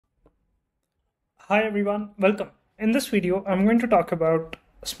Hi everyone, welcome. In this video, I'm going to talk about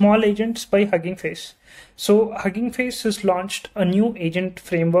Smolagents by Hugging Face. So Hugging Face has launched a new agent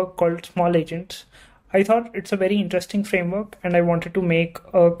framework called Smolagents. I thought it's a very interesting framework and I wanted to make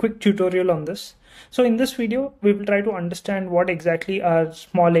a quick tutorial on this. So in this video, we will try to understand what exactly are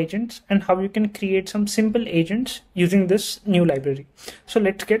Smolagents and how you can create some simple agents using this new library. So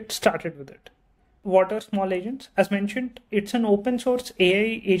let's get started with it. What are Smolagents? As mentioned, it's an open source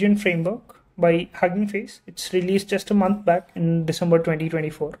AI agent framework by Hugging Face. It's released just a month back in December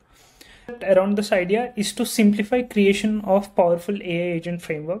 2024. Around this idea is to simplify creation of powerful AI agent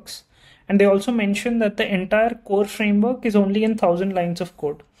frameworks. And they also mention that the entire core framework is only in 1,000 lines of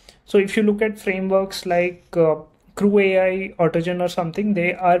code. So if you look at frameworks like Crew AI, Autogen or something,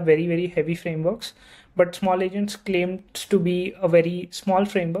 they are very, very heavy frameworks. But Smolagents claims to be a very small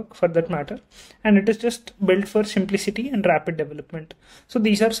framework for that matter, and it is just built for simplicity and rapid development. So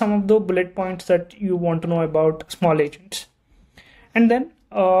these are some of the bullet points that you want to know about Smolagents. And then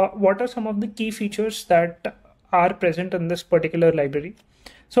what are some of the key features that are present in this particular library?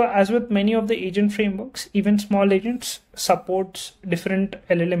 So as with many of the agent frameworks, even Smolagents supports different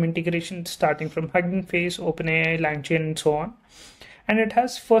LLM integrations starting from Hugging Face, OpenAI, LangChain, and so on. And it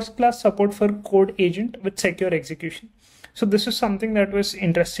has first-class support for code agent with secure execution. So this is something that was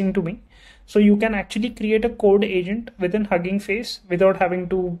interesting to me. So you can actually create a code agent within Hugging Face without having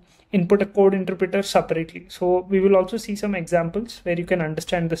to input a code interpreter separately. So we will also see some examples where you can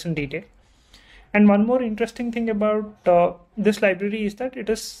understand this in detail. And one more interesting thing about this library is that it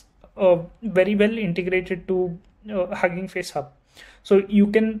is very well integrated to Hugging Face Hub. So you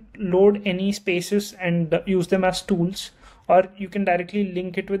can load any spaces and use them as tools, or you can directly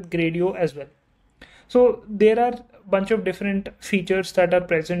link it with Gradio as well. So there are a bunch of different features that are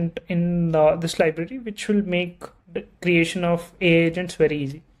present in this library, which will make the creation of AI agents very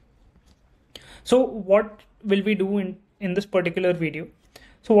easy. So what will we do in this particular video?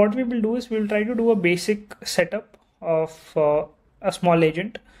 So what we will do is we will try to do a basic setup of a small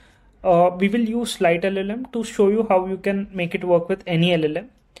agent. We will use Light LLM to show you how you can make it work with any LLM.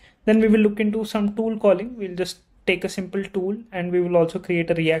 Then we will look into some tool calling. We'll just take a simple tool and we will also create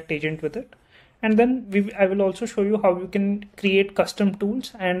a React agent with it. And then I will also show you how you can create custom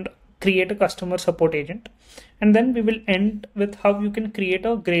tools and create a customer support agent. And then we will end with how you can create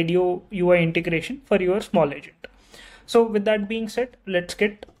a Gradio UI integration for your small agent. So with that being said, let's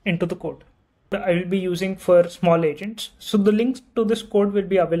get into the code I will be using for small agents. So the links to this code will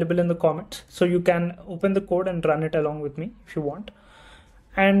be available in the comments. So you can open the code and run it along with me if you want.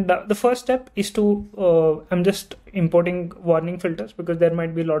 And the first step is to, I'm just importing warning filters because there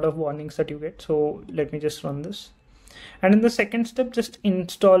might be a lot of warnings that you get. So let me just run this. And in the second step, just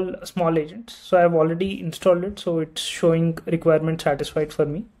install Smolagents. So I've already installed it. So it's showing requirement satisfied for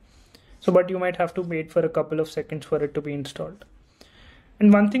me. So, but you might have to wait for a couple of seconds for it to be installed.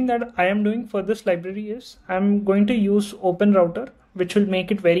 And one thing that I am doing for this library is I'm going to use OpenRouter, which will make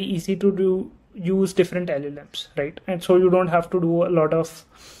it very easy to use different LLMs, right? And so you don't have to do a lot of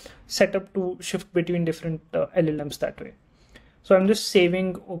setup to shift between different LLMs that way. So I'm just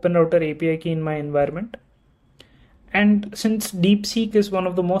saving OpenRouter API key in my environment. And since DeepSeek is one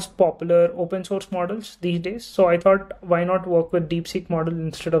of the most popular open source models these days, so I thought why not work with DeepSeek model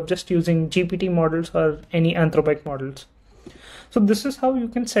instead of just using GPT models or any Anthropic models. So this is how you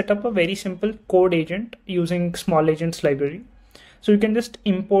can set up a very simple code agent using Smolagents library. So you can just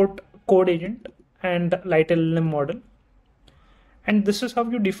import code agent and Light LLM model. And this is how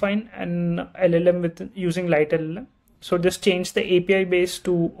you define an LLM with using Light LLM. So just change the API base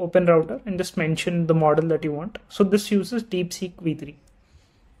to OpenRouter and just mention the model that you want. So this uses DeepSeek v3.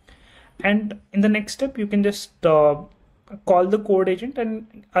 And in the next step, you can just call the code agent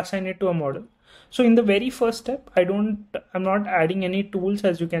and assign it to a model. So in the very first step, I'm not adding any tools,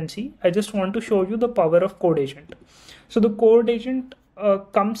 as you can see. I just want to show you the power of code agent. So the code agent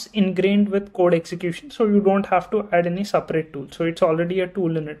comes ingrained with code execution. So you don't have to add any separate tool. So it's already a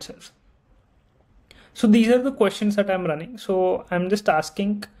tool in itself. So these are the questions that I'm running. So I'm just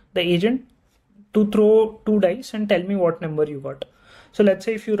asking the agent to throw 2 dice and tell me what number you got. So let's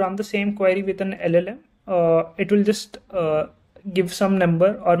say if you run the same query with an LLM, it will just give some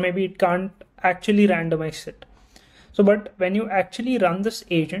number, or maybe it can't actually randomize it. So, but when you actually run this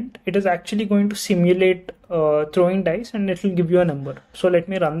agent, it is actually going to simulate throwing dice and it will give you a number. So let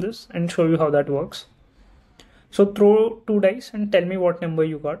me run this and show you how that works. So throw 2 dice and tell me what number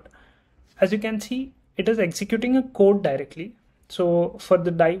you got. As you can see, it is executing a code directly. So for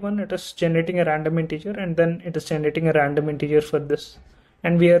the die one, it is generating a random integer and then it is generating a random integer for this.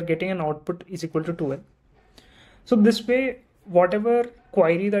 And we are getting an output is equal to 12. So this way, whatever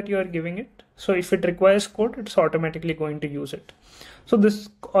query that you are giving it, So if it requires code, it's automatically going to use it. So this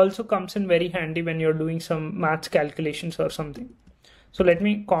also comes in very handy when you're doing some maths calculations or something. So let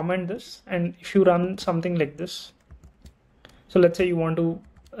me comment this, and if you run something like this, so let's say you want to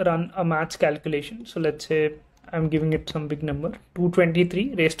run a maths calculation. So let's say I'm giving it some big number,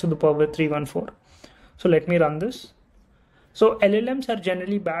 223 raised to the power 314. So let me run this. So LLMs are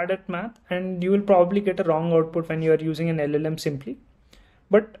generally bad at math, and you will probably get a wrong output when you are using an LLM simply.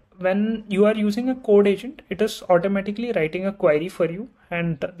 But when you are using a code agent, it is automatically writing a query for you,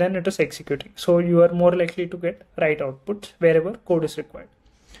 and then it is executing. So you are more likely to get right outputs wherever code is required.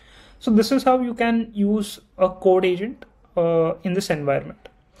 So this is how you can use a code agent in this environment.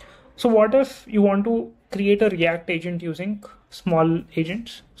 So what if you want to create a React agent using small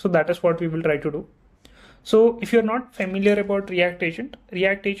agents? So that is what we will try to do. So if you're not familiar about React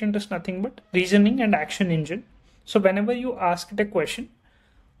agent is nothing but reasoning and action engine. So whenever you ask it a question,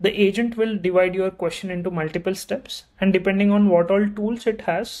 the agent will divide your question into multiple steps, and depending on what all tools it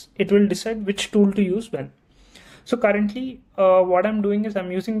has, it will decide which tool to use when. So currently what I'm doing is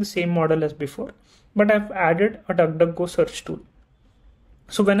I'm using the same model as before, but I've added a DuckDuckGo search tool.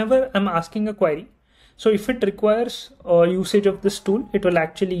 So whenever I'm asking a query, so if it requires usage of this tool, it will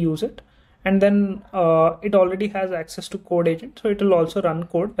actually use it. And then it already has access to code agent, so it will also run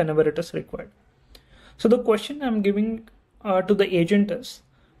code whenever it is required. So the question I'm giving to the agent is,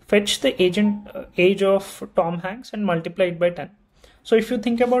 fetch the agent age of Tom Hanks and multiply it by 10. So if you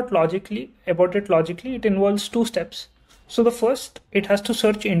think about it logically, it involves two steps. So the first, it has to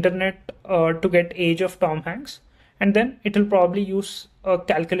search internet to get age of Tom Hanks, and then it will probably use a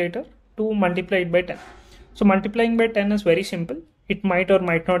calculator to multiply it by 10. So multiplying by 10 is very simple. It might or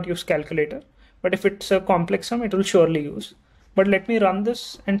might not use calculator, but if it's a complex sum, it will surely use. But let me run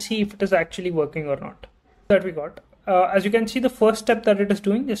this and see if it is actually working or not. That we got. As you can see, the first step that it is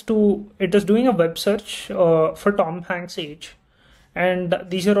doing is doing a web search for Tom Hanks' age, and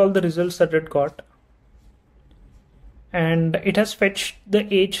these are all the results that it got. And it has fetched the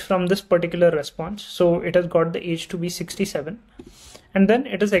age from this particular response. So it has got the age to be 67. And then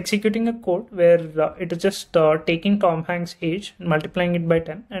it is executing a code where it is just taking Tom Hanks' age and multiplying it by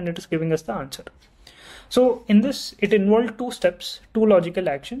 10, and it is giving us the answer. So in this, it involved two steps, two logical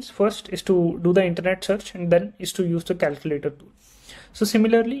actions. First is to do the internet search, and then is to use the calculator tool. So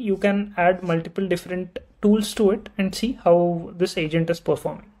similarly, you can add multiple different tools to it and see how this agent is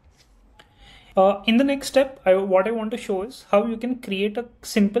performing. In the next step, what I want to show is how you can create a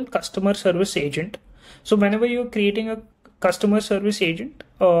simple customer service agent. So whenever you're creating a customer service agent,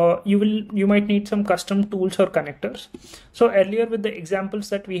 you might need some custom tools or connectors. So earlier with the examples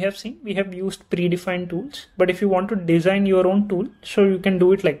that we have seen, we have used predefined tools, but if you want to design your own tool, so you can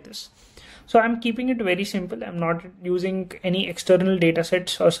do it like this. So I'm keeping it very simple. I'm not using any external data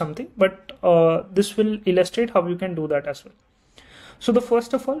sets or something, but this will illustrate how you can do that as well. So the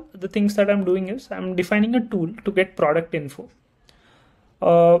first of all, the things that I'm doing is I'm defining a tool to get product info.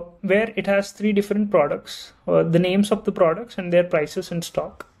 Where it has three different products, the names of the products and their prices in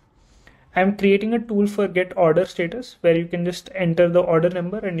stock. I'm creating a tool for get order status, where you can just enter the order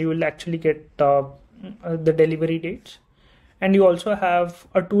number and you will actually get the delivery dates. And you also have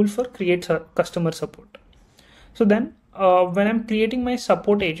a tool for create customer support. So then when I'm creating my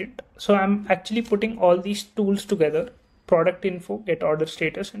support agent, so I'm actually putting all these tools together: product info, get order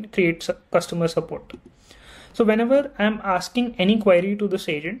status, and create customer support. So whenever I'm asking any query to this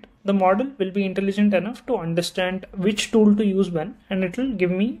agent, the model will be intelligent enough to understand which tool to use when, and it will give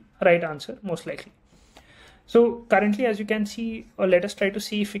me a right answer most likely. So currently, as you can see, let us try to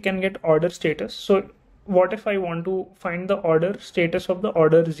see if we can get order status. So what if I want to find the order status of the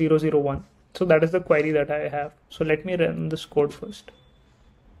order 001? So that is the query that I have. So let me run this code first.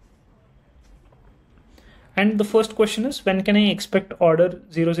 And the first question is, when can I expect order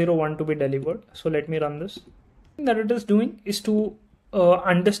 001 to be delivered? So let me run this. That it is doing is to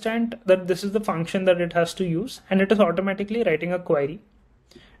understand that this is the function that it has to use, and it is automatically writing a query,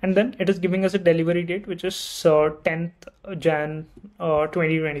 and then it is giving us a delivery date, which is 10th Jan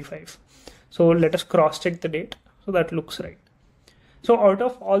 2025. So let us cross check the date. So that looks right. So out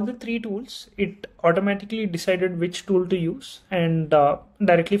of all the three tools, it automatically decided which tool to use and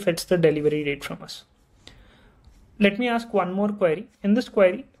directly fetched the delivery date from us. Let me ask one more query. In this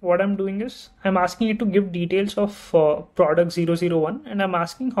query, what I'm doing is I'm asking it to give details of product 001, and I'm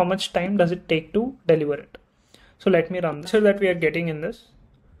asking how much time does it take to deliver it. So let me run this. So that we are getting in this.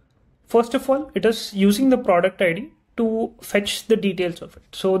 First of all, it is using the product ID to fetch the details of it.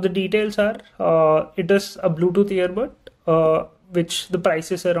 So the details are, it is a Bluetooth earbud, which the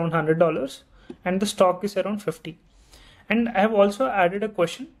price is around $100 and the stock is around 50. And I have also added a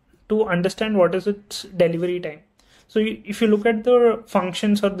question to understand what is its delivery time. So if you look at the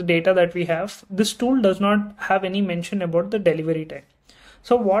functions or the data that we have, this tool does not have any mention about the delivery time.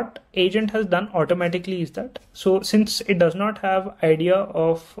 So what agent has done automatically is that, so since it does not have idea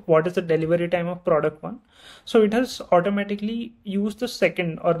of what is the delivery time of product one, so it has automatically used the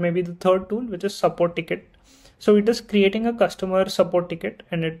second or maybe the third tool, which is support ticket. So it is creating a customer support ticket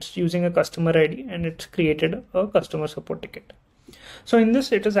and it's using a customer ID and it's created a customer support ticket. So in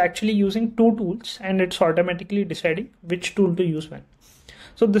this, it is actually using two tools and it's automatically deciding which tool to use when.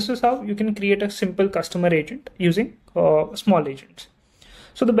 So this is how you can create a simple customer agent using small agents.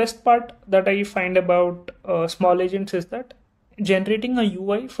 So the best part that I find about small agents is that generating a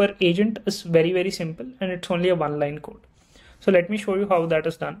UI for agent is very, very simple and it's only a one-line code. So let me show you how that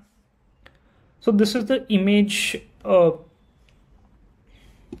is done. So this is the image. So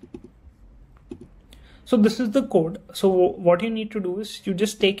this is the code. So what you need to do is you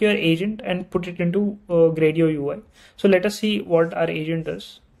just take your agent and put it into Gradio UI. So let us see what our agent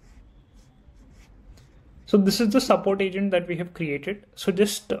is. So this is the support agent that we have created. So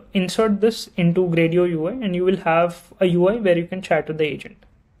just insert this into Gradio UI and you will have a UI where you can chat with the agent.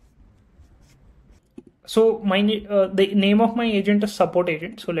 So the name of my agent is support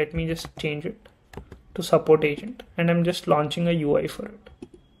agent. So let me just change it to support agent and I'm just launching a UI for it.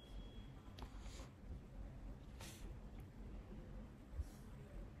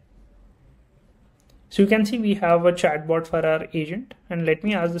 So you can see we have a chatbot for our agent and let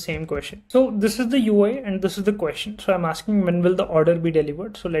me ask the same question. So this is the UI and this is the question. So I'm asking when will the order be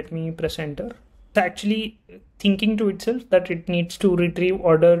delivered? So let me press enter. It's actually thinking to itself that it needs to retrieve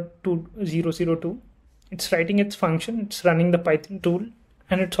order 2002. It's writing its function, it's running the Python tool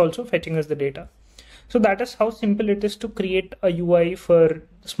and it's also fetching us the data. So that is how simple it is to create a UI for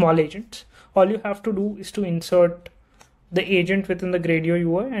small agents. All you have to do is to insert the agent within the Gradio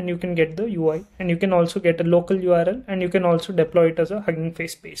UI and you can get the UI and you can also get a local URL and you can also deploy it as a Hugging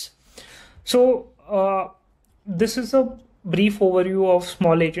Face base. So this is a brief overview of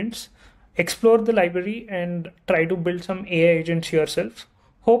small agents. Explore the library and try to build some AI agents yourself.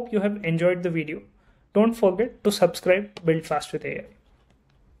 Hope you have enjoyed the video. Don't forget to subscribe, build fast with AI.